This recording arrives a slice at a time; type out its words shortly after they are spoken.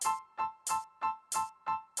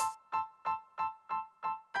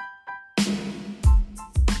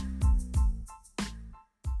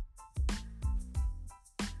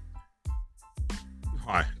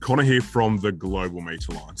Connor here from the Global Meat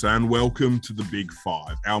Alliance, and welcome to the Big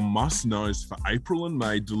Five, our must-knows for April and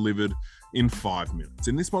May delivered in 5 minutes.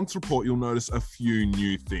 In this month's report, you'll notice a few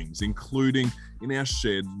new things, including in our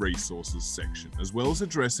shared resources section, as well as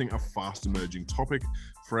addressing a fast-emerging topic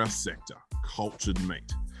for our sector, cultured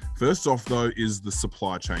meat. First off, though, is the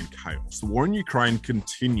supply chain chaos. The war in Ukraine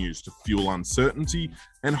continues to fuel uncertainty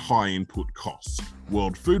and high input costs.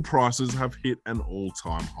 World food prices have hit an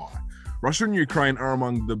all-time high. Russia and Ukraine are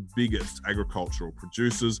among the biggest agricultural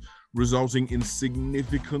producers, resulting in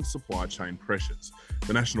significant supply chain pressures.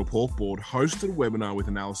 The National Pork Board hosted a webinar with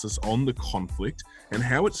analysis on the conflict and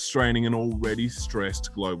how it's straining an already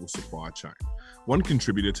stressed global supply chain. One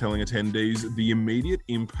contributor telling attendees the immediate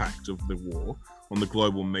impact of the war on the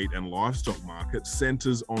global meat and livestock market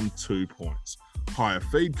centres on 2 points: higher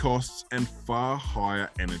feed costs and far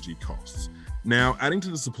higher energy costs. Now, adding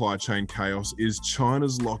to the supply chain chaos is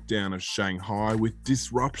China's lockdown of Shanghai, with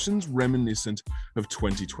disruptions reminiscent of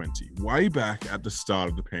 2020, way back at the start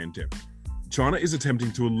of the pandemic. China is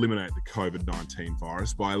attempting to eliminate the COVID-19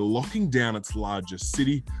 virus by locking down its largest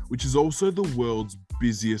city, which is also the world's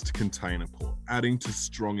busiest container port, adding to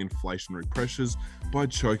strong inflationary pressures by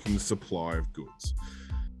choking the supply of goods.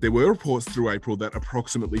 There were reports through April that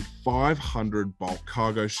approximately 500 bulk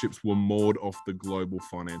cargo ships were moored off the global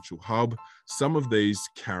financial hub, some of these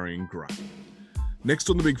carrying grain. Next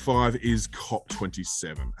on the Big Five is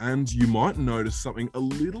COP27, and you might notice something a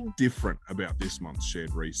little different about this month's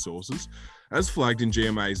shared resources. As flagged in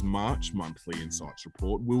GMA's March monthly Insights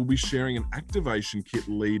report, we'll be sharing an activation kit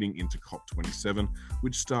leading into COP27,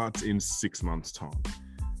 which starts in 6 months' time.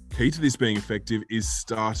 Key to this being effective is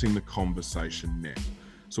starting the conversation now.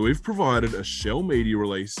 So we've provided a Shell media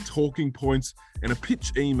release, talking points, and a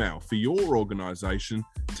pitch email for your organisation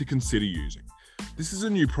to consider using. This is a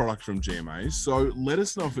new product from GMA, so let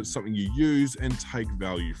us know if it's something you use and take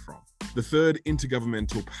value from. The third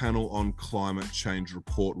Intergovernmental Panel on Climate Change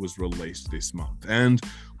report was released this month, and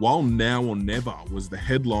while now or never was the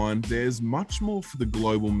headline, there's much more for the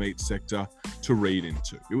global meat sector to read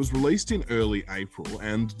into. It was released in early April,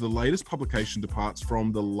 and the latest publication departs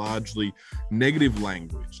from the largely negative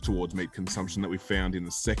language towards meat consumption that we found in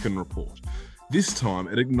the second report. This time,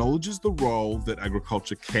 it acknowledges the role that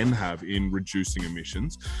agriculture can have in reducing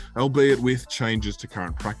emissions, albeit with changes to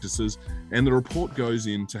current practices, and the report goes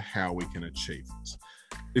into how we can achieve this.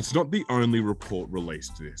 It's not the only report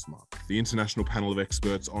released this month. The International Panel of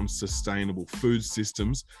Experts on Sustainable Food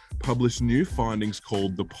Systems published new findings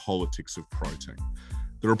called The Politics of Protein.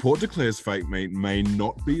 The report declares fake meat may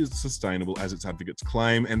not be as sustainable as its advocates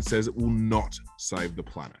claim and says it will not save the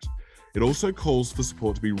planet. It also calls for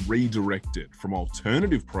support to be redirected from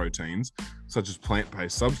alternative proteins, such as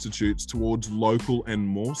plant-based substitutes, towards local and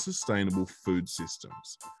more sustainable food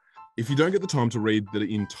systems. If you don't get the time to read the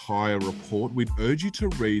entire report, we'd urge you to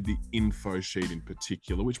read the info sheet in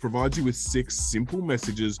particular, which provides you with 6 simple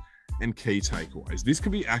messages and key takeaways. This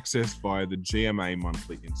can be accessed via the GMA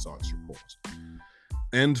Monthly Insights report.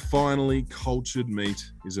 And finally, cultured meat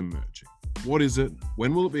is emerging. What is it?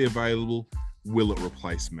 When will it be available? Will it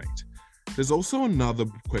replace meat? There's also another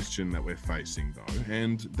question that we're facing, though,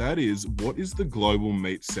 and that is, what is the global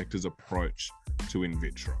meat sector's approach to in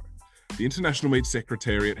vitro? The International Meat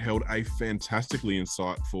Secretariat held a fantastically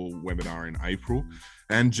insightful webinar in April,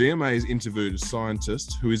 and GMA's interviewed a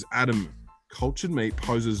scientist who is adamant cultured meat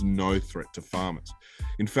poses no threat to farmers.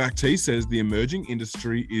 In fact, he says the emerging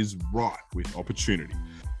industry is ripe with opportunity.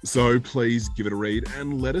 So please give it a read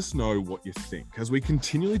and let us know what you think. As we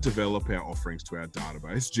continually develop our offerings to our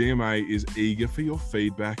database, GMA is eager for your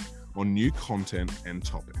feedback on new content and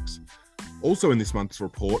topics. Also in this month's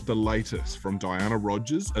report, the latest from Diana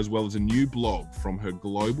Rogers, as well as a new blog from her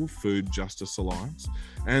Global Food Justice Alliance.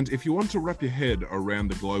 And if you want to wrap your head around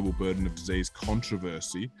the global burden of disease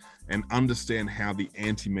controversy and understand how the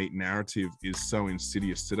anti-meat narrative is so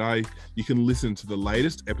insidious today, you can listen to the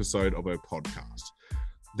latest episode of her podcast.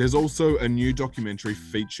 There's also a new documentary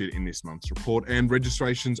featured in this month's report, and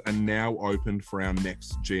registrations are now open for our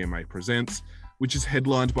next GMA Presents, which is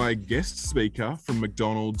headlined by a guest speaker from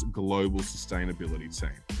McDonald's Global Sustainability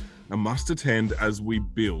Team. A must attend as we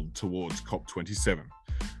build towards COP27.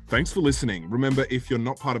 Thanks for listening. Remember, if you're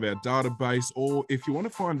not part of our database, or if you want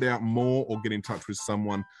to find out more or get in touch with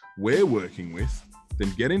someone we're working with,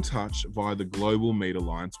 then get in touch via the Global Meat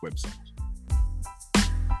Alliance website.